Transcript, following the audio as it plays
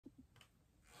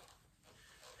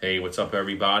Hey, what's up,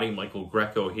 everybody? Michael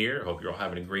Greco here. Hope you're all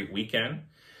having a great weekend.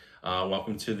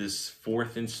 Welcome to this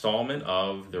fourth installment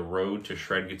of The Road to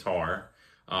Shred Guitar.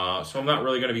 So I'm not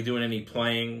really going to be doing any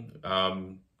playing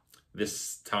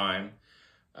this time.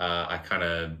 I kind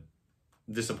of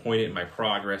disappointed in my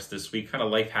progress this week. Kind of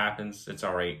life happens. It's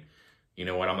all right. You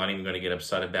know what? I'm not even going to get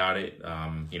upset about it.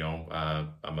 I'm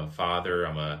a father.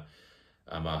 I'm a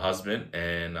husband,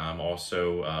 and I'm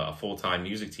also a full-time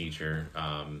music teacher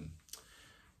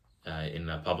in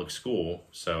a public school.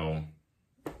 So,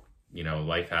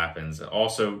 life happens.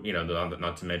 Also,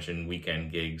 not to mention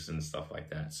weekend gigs and stuff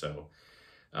like that. So,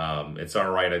 it's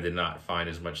all right. I did not find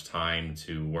as much time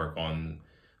to work on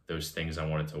those things I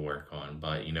wanted to work on.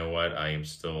 But you know what? I am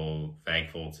still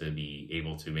thankful to be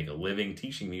able to make a living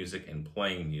teaching music and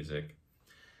playing music,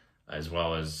 as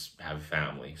well as have a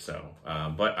family. So,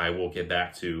 but I will get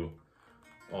back to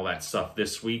all that stuff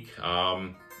this week.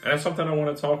 And that's something I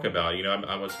want to talk about.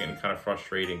 I was getting kind of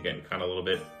frustrated, getting kind of a little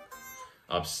bit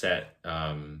upset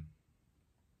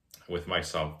with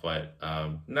myself, but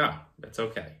no, that's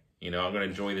okay. I'm going to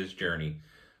enjoy this journey.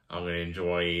 I'm going to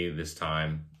enjoy this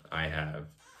time I have.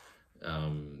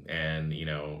 And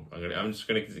I'm just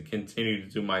going to continue to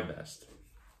do my best.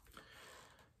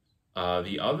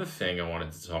 The other thing I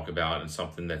wanted to talk about, and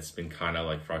something that's been kind of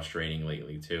like frustrating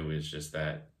lately too, is just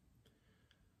that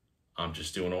I'm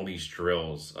just doing all these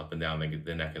drills up and down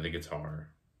the neck of the guitar.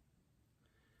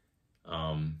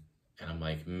 And I'm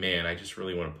like, man, I just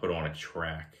really want to put on a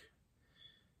track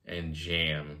and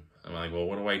jam. I'm like, well,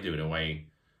 what do I do? Do I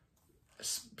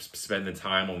spend the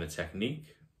time on the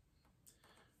technique?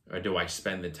 Or do I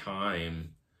spend the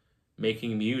time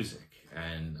making music?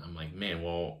 And I'm like, man,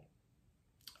 well,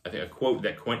 I think a quote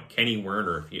that Kenny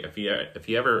Werner, if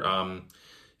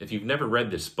you've never read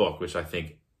this book, which I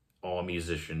think all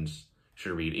musicians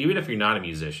should read, even if you're not a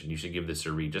musician, you should give this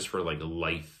a read just for like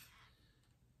life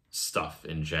stuff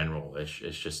in general.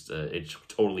 It's just it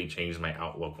totally changed my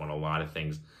outlook on a lot of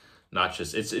things. Not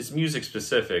just it's music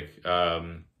specific,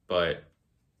 but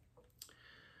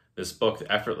this book,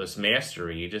 Effortless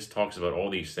Mastery, just talks about all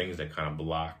these things that kind of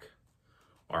block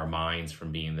our minds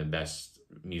from being the best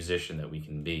musician that we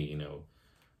can be.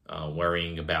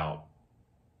 Worrying about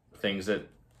things that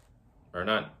are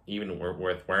not even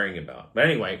worth worrying about. But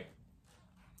anyway,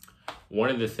 one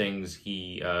of the things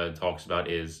he talks about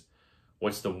is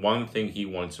what's the one thing he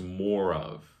wants more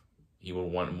of. He would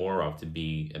want more of to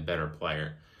be a better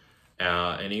player.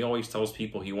 And he always tells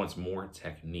people he wants more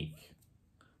technique.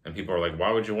 And people are like,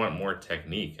 why would you want more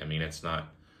technique? I mean, it's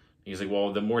not... He's like,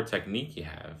 well, the more technique you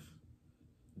have,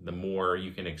 the more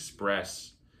you can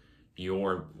express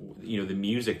your, the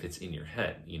music that's in your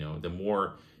head. The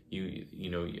more you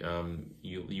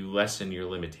lessen your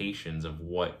limitations of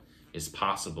what is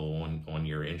possible on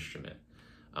your instrument.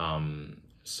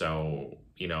 So,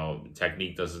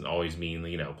 technique doesn't always mean,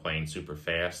 playing super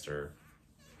fast or...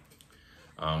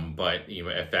 but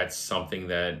if that's something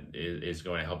that is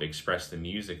going to help express the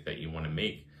music that you want to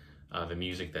make, the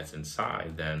music that's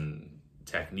inside, then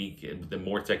technique, the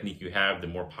more technique you have, the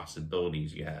more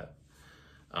possibilities you have.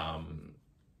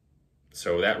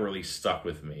 So that really stuck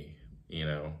with me,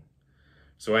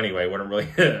 So anyway, what I'm really,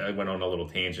 I went on a little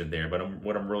tangent there, but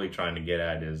what I'm really trying to get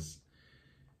at is,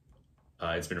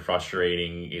 it's been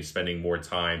frustrating is spending more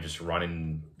time just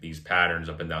running these patterns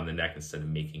up and down the neck instead of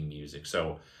making music.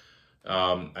 So,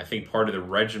 I think part of the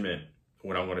regiment,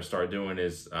 what I'm going to start doing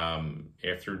is,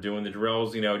 after doing the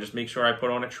drills, just make sure I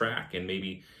put on a track and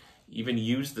maybe even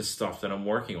use the stuff that I'm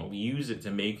working on. Use it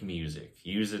to make music.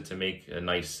 Use it to make a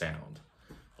nice sound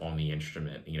on the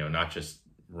instrument, not just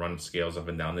run scales up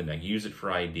and down the neck. Use it for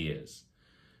ideas,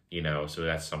 so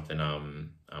that's something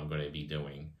I'm going to be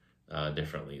doing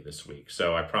differently this week.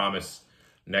 So I promise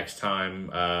next time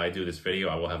I do this video,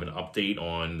 I will have an update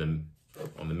on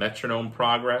the metronome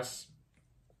progress.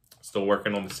 Still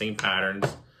working on the same patterns.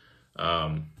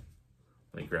 Let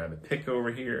me grab a pick over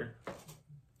here.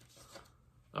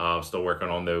 Still working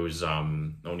on those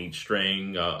on each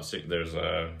string. There's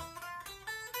a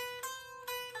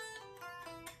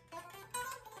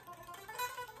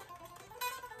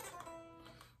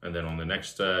and then on the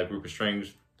next group of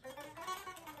strings,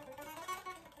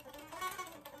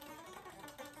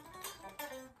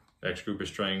 next group of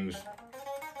strings.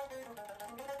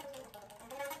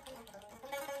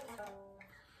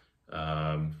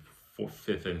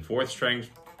 Fifth and fourth strings,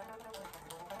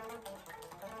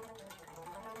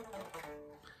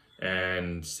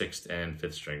 and sixth and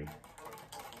fifth string.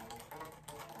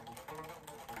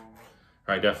 All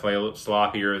right, definitely a little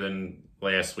sloppier than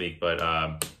last week, but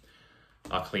I'll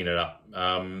clean it up.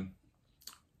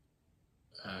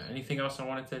 Anything else I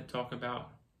wanted to talk about?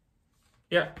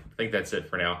 yeah, I think that's it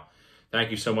for now.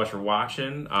 Thank you so much for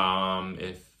watching.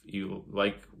 If you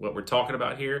like what we're talking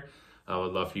about here, I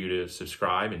would love for you to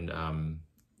subscribe and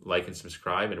like and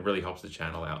subscribe. It really helps the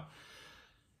channel out.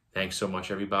 Thanks so much,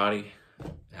 everybody.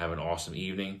 Have an awesome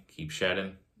evening. Keep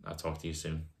shedding. I'll talk to you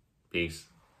soon. Peace.